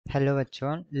Hello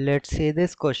bachon, let's see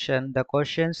this question. The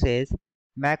question says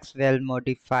Maxwell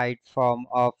modified form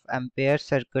of Ampere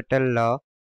circuital law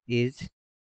is।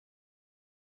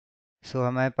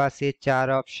 हमारे पास ये चार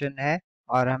option है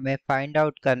और हमें फाइंड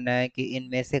आउट करना है कि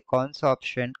इनमें से कौन सा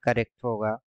ऑप्शन करेक्ट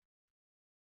होगा।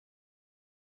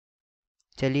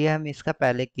 चलिए हम इसका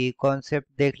पहले की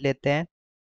कॉन्सेप्ट देख लेते हैं।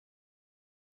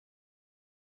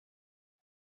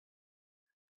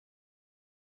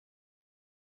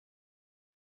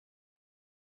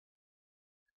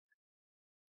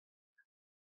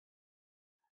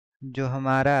 जो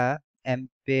हमारा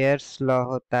एम्पेयर्स लॉ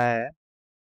होता है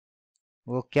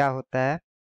वो क्या होता है?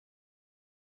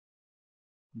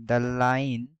 The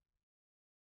line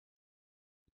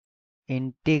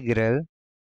integral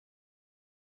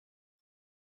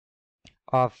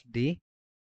of the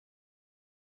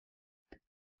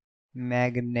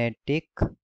magnetic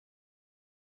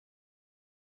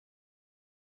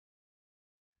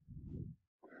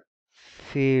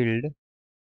field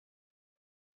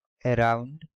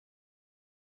around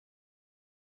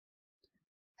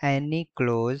any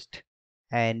closed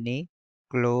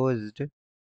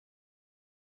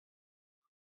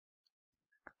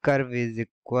curve is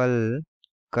equal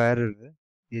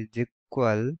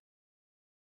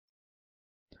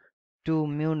to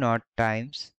mu naught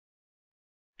times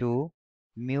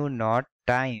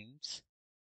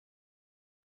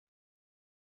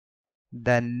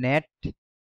the net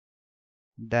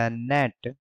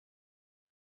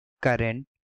current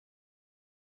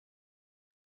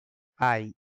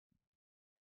I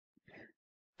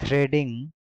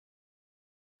threading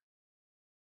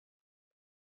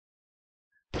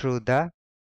through the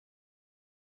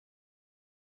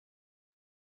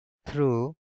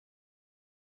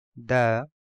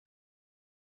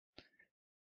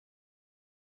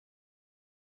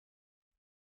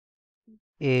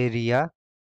area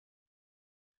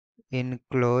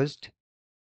enclosed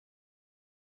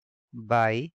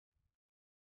by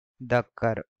the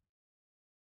curve.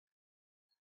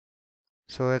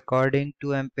 So according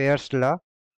to Ampere's law,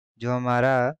 जो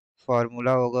हमारा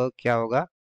formula होगा वो क्या होगा?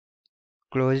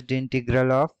 Closed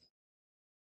integral of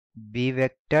b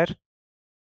vector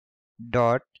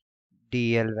dot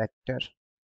dl vector,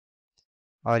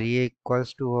 और ये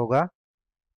equals to होगा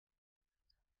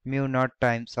mu naught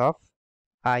times of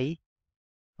I,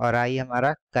 और I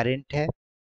हमारा करंट है।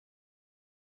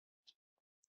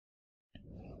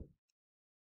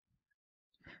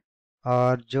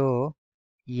 और जो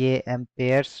ये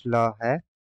एम्पेयर्स लॉ है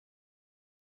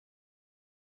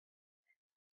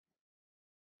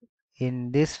in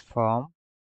this form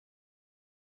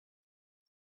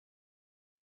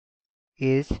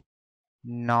is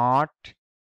not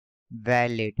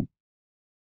valid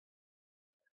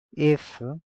if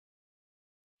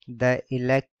the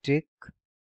electric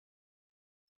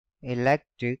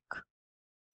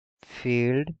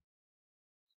field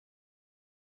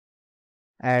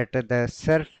at the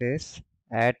surface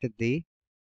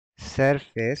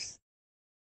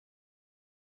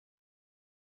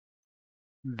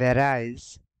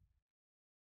varies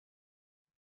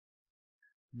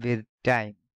with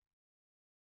time।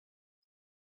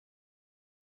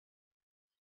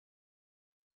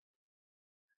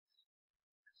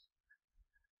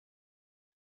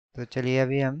 तो चलिए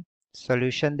अभी हम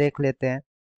सॉल्यूशन देख लेते हैं।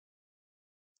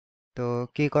 तो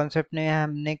की कॉन्सेप्ट में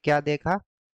हमने क्या देखा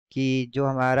कि जो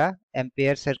हमारा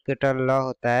एम्पेयर सर्किटल लॉ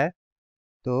होता है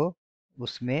तो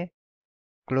उसमें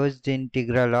closed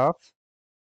integral of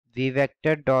v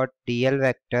vector dot dl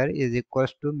vector is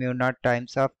equals to mu naught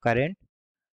times of current.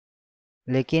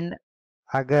 लेकिन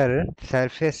अगर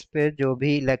सरफेस पे जो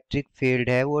भी इलेक्ट्रिक फील्ड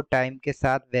है वो टाइम के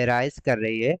साथ वेराइज कर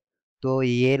रही है तो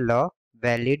ये लॉ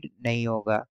वैलिड नहीं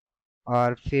होगा।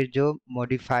 और फिर जो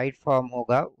मॉडिफाइड फॉर्म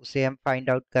होगा उसे हम फाइंड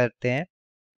आउट करते हैं।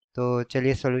 तो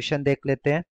चलिए सॉल्यूशन देख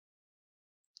लेते हैं।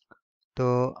 तो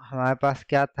हमारे पास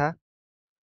क्या था?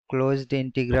 Closed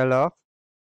integral of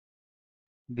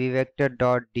b vector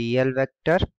dot dl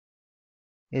vector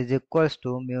is equals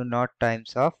to mu naught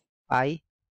times of I।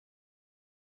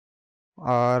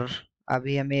 और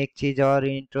अभी हमें एक चीज और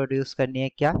इंट्रोड्यूस करनी है,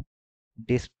 क्या?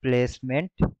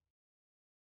 Displacement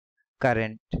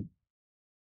current.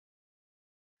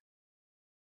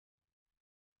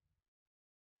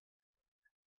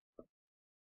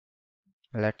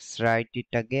 Let's write it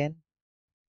again.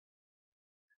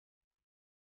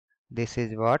 This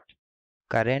is what?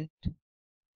 Current।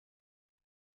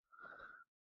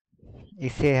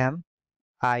 इसे हम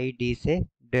ID से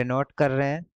डिनोट कर रहे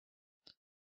हैं।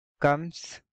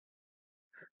 comes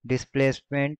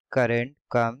displacement current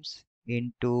comes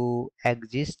into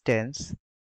existence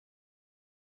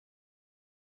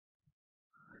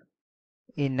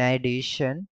in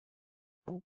addition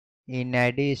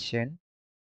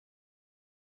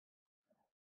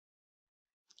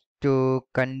to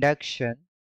conduction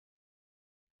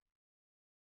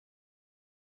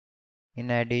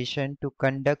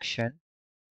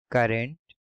current,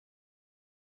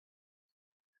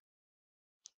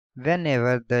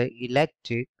 whenever the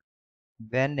electric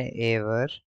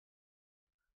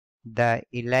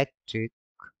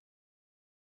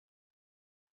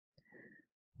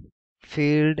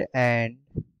field and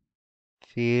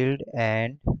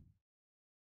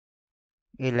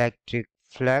electric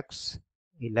flux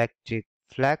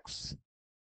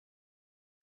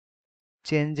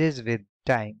changes with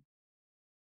time।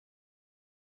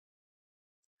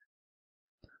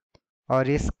 और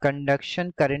इस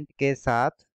conduction current के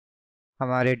साथ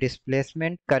हमारे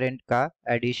डिस्प्लेसमेंट करंट का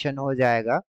एडिशन हो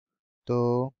जाएगा।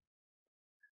 तो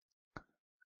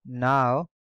now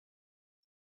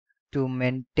to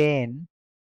maintain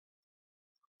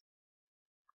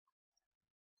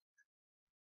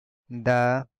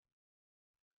the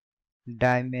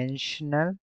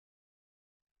dimensional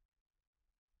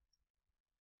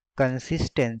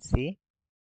consistency,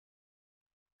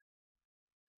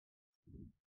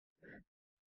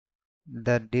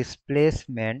 the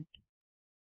displacement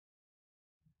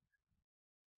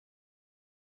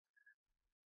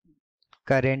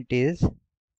current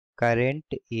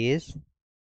is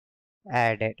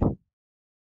added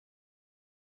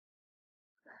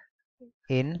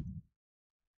in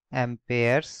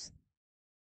Ampere's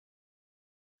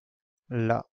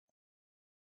law।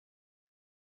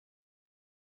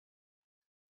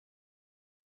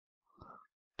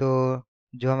 तो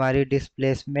जो हमारी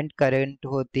डिस्प्लेसमेंट करंट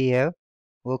होती है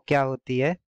वो क्या होती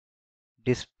है?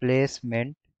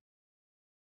 Displacement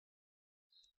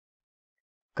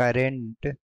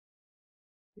current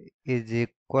is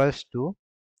equals to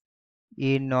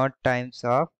E naught times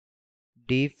of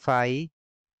d phi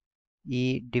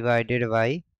E divided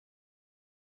by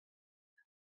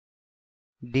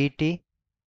dt।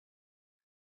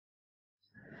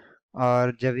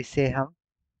 और जब इसे हम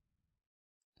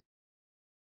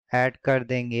ऐड कर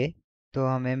देंगे तो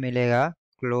हमें मिलेगा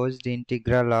closed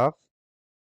integral of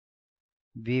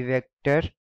v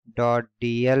vector dot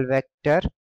dl vector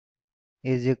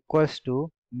is equals to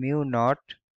mu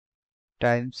naught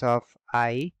times of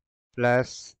I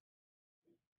plus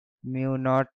mu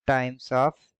naught times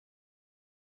of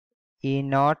E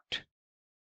naught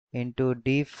into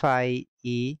d phi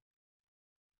E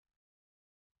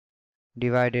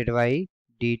divided by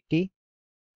dt,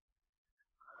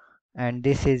 and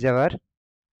this is our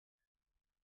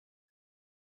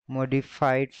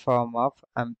modified form of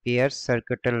Ampere's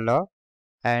circuital law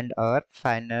and our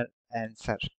final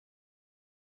answer।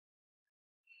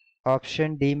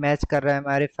 Option D match कर रहा है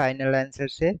हमारे final answer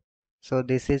से। So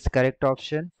this is correct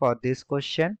option for this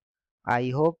question. I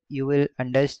hope you will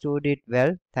understood it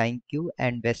well. Thank you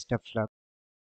and best of luck.